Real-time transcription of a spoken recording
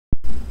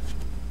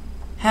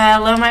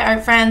Hello my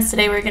art friends,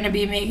 today we're going to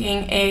be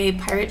making a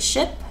pirate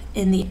ship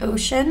in the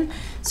ocean.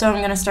 So I'm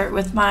going to start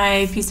with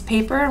my piece of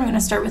paper. I'm going to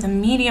start with a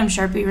medium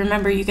Sharpie.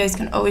 Remember, you guys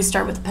can always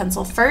start with a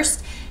pencil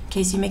first. In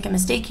case you make a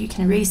mistake, you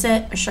can erase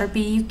it. A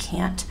Sharpie, you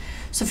can't.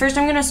 So first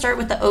I'm going to start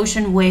with the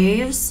ocean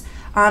waves.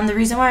 The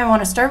reason why I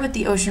want to start with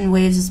the ocean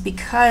waves is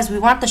because we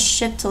want the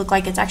ship to look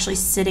like it's actually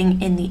sitting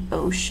in the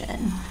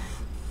ocean.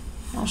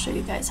 I'll show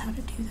you guys how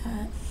to do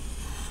that.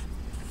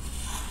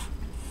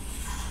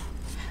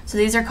 So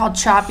these are called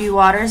choppy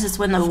waters. It's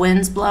when the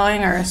wind's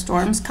blowing or a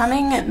storm's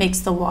coming. It makes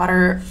the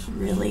water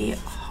really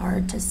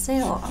hard to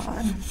sail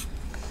on.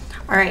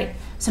 All right,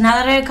 so now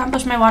that I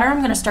accomplished my water, I'm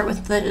going to start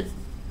with the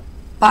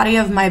body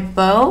of my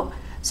boat.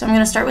 So I'm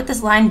going to start with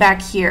this line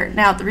back here.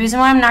 Now, the reason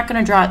why I'm not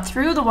going to draw it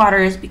through the water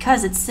is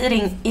because it's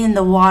sitting in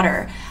the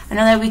water. I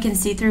know that we can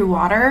see through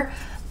water,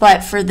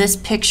 but for this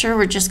picture,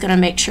 we're just going to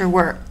make sure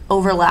we're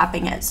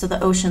overlapping it so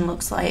the ocean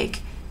looks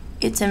like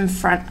it's in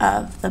front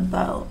of the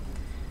boat.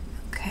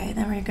 Okay,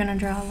 then we're going to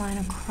draw a line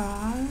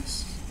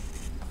across.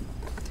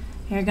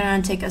 You're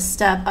going to take a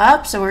step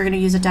up, so we're going to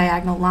use a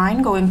diagonal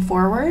line going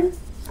forward.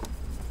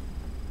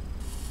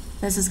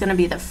 This is going to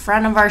be the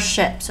front of our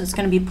ship, so it's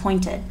going to be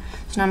pointed.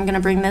 So now I'm going to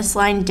bring this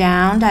line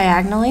down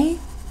diagonally.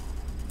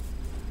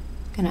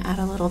 I'm going to add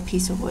a little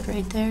piece of wood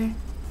right there.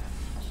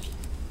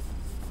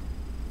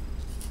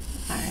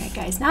 Alright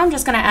guys, now I'm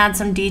just going to add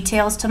some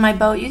details to my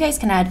boat. You guys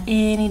can add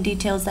any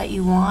details that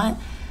you want.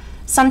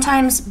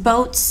 Sometimes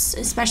boats,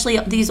 especially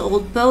these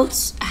old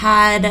boats,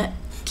 had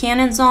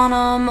cannons on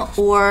them,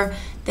 or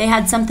they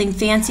had something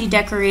fancy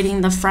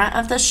decorating the front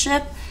of the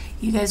ship.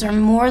 You guys are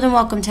more than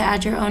welcome to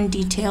add your own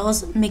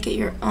details, make it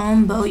your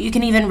own boat. You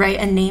can even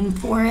write a name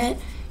for it.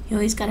 You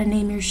always got to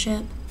name your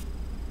ship.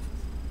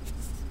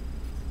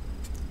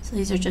 So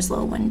these are just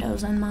little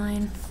windows on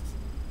mine.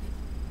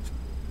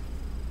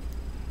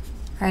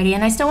 Alrighty,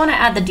 and I still want to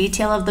add the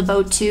detail of the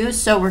boat too,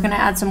 so we're going to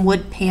add some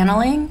wood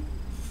paneling.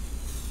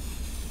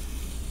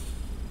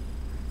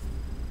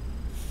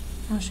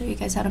 I'll show you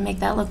guys how to make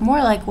that look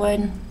more like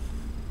wood. I'm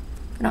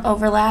going to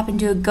overlap and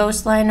do a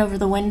ghost line over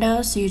the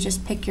window, so you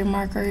just pick your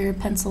marker or your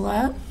pencil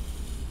up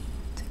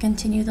to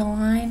continue the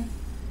line.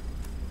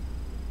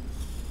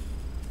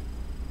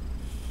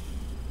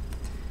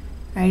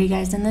 Alrighty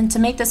guys, and then to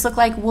make this look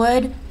like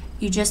wood,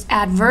 you just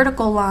add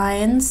vertical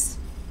lines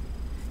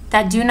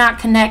that do not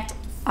connect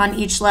on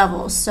each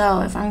level.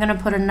 So if I'm going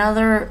to put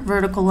another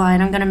vertical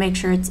line, I'm going to make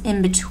sure it's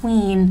in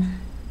between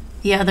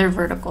the other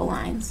vertical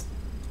lines.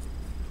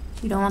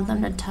 You don't want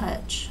them to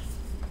touch.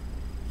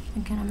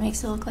 It kind of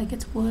makes it look like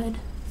it's wood.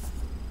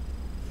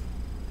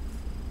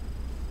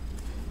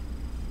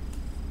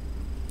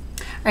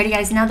 Alrighty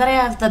guys, now that I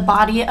have the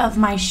body of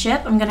my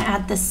ship, I'm going to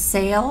add the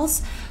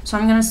sails. So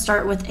I'm going to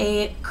start with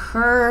a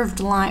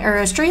curved line, or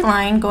a straight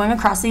line going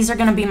across. These are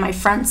going to be my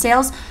front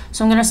sails.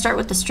 So I'm going to start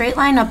with the straight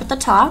line up at the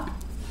top.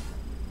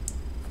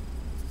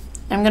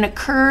 I'm going to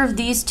curve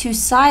these two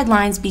side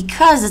lines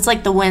because it's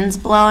like the wind's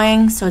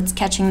blowing, so it's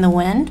catching the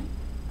wind.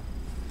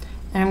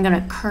 And I'm going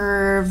to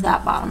curve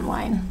that bottom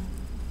line.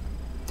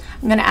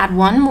 I'm going to add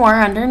one more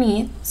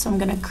underneath, so I'm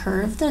going to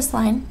curve this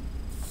line.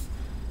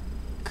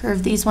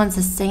 Curve these ones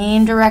the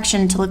same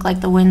direction to look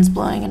like the wind's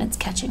blowing and it's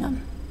catching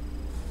them.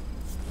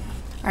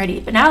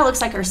 Alrighty, but now it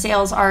looks like our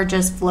sails are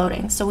just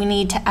floating, so we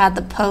need to add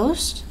the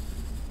post.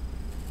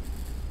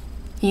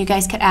 You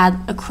guys could add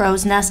a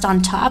crow's nest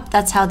on top.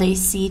 That's how they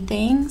see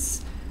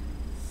things.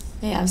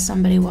 They have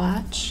somebody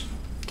watch.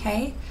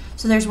 Okay.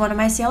 So there's one of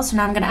my sails, so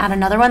now I'm going to add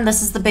another one.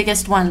 This is the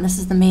biggest one. This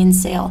is the main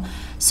sail.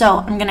 So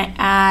I'm going to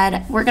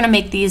add, we're going to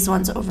make these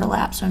ones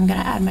overlap. So I'm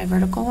going to add my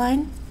vertical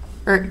line,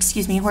 or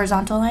excuse me,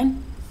 horizontal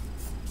line.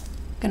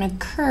 I'm going to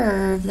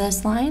curve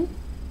this line.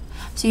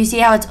 So you see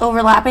how it's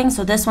overlapping?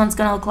 So this one's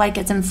going to look like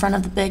it's in front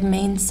of the big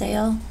main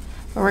sail,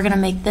 but we're going to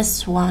make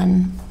this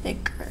one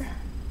bigger.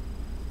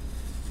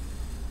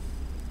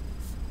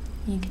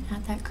 You can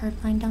add that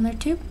curved line down there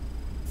too.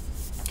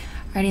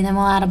 Alrighty, then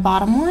we'll add a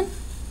bottom one.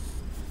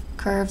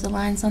 Curve the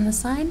lines on the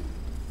side.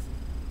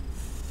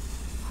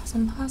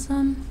 Awesome,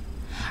 awesome.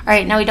 All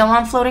right, now we don't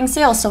want floating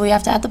sails, so we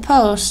have to add the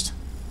post.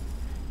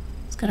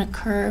 It's gonna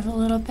curve a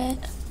little bit.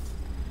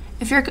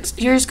 If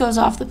yours goes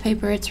off the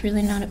paper, it's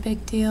really not a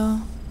big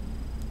deal.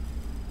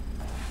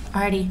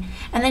 Alrighty,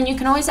 and then you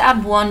can always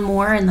add one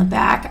more in the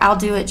back. I'll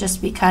do it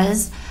just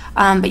because,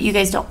 but you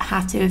guys don't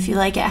have to. If you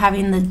like it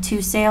having the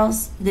two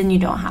sails, then you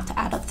don't have to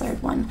add a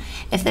third one.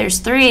 If there's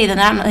three, then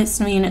that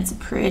must mean it's a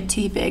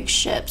pretty big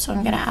ship. So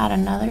I'm going to add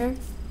another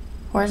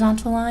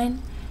horizontal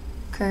line,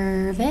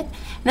 curve it.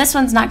 And this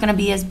one's not going to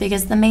be as big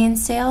as the main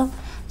sail,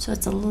 so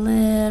it's a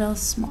little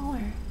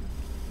smaller.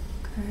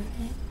 Curve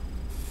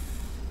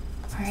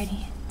it.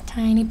 Alrighty,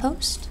 tiny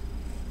post.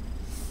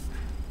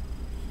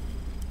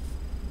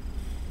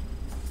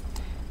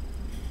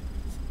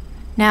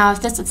 Now,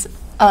 if this is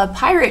a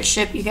pirate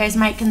ship, you guys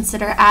might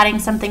consider adding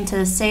something to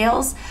the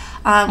sails.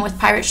 With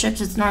pirate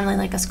ships, it's normally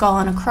like a skull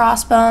and a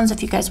crossbones.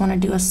 If you guys want to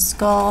do a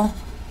skull,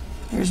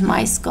 here's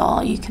my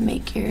skull. You can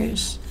make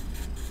yours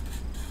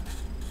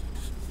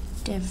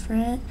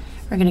different.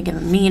 We're going to give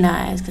them mean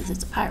eyes because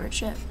it's a pirate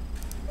ship.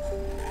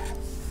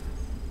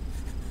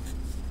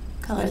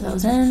 Color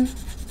those in.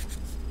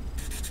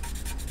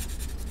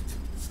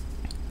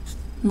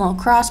 Little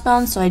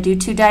crossbones, so I do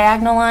 2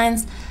 diagonal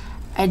lines.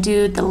 I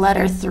do the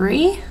letter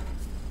 3,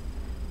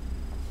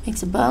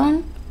 makes a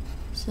bone,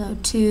 so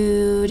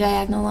 2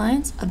 diagonal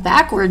lines, a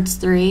backwards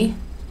 3,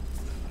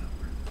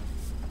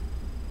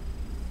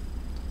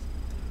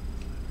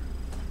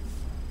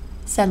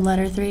 said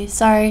letter 3,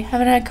 sorry,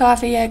 haven't had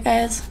coffee yet,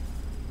 guys.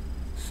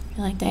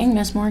 You're like, dang,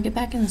 Miss Moore, get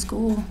back in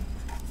school.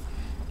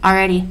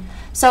 Alrighty,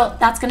 so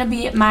that's gonna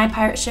be my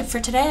pirate ship for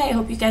today. I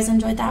hope you guys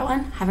enjoyed that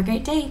one. Have a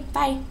great day,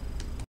 bye.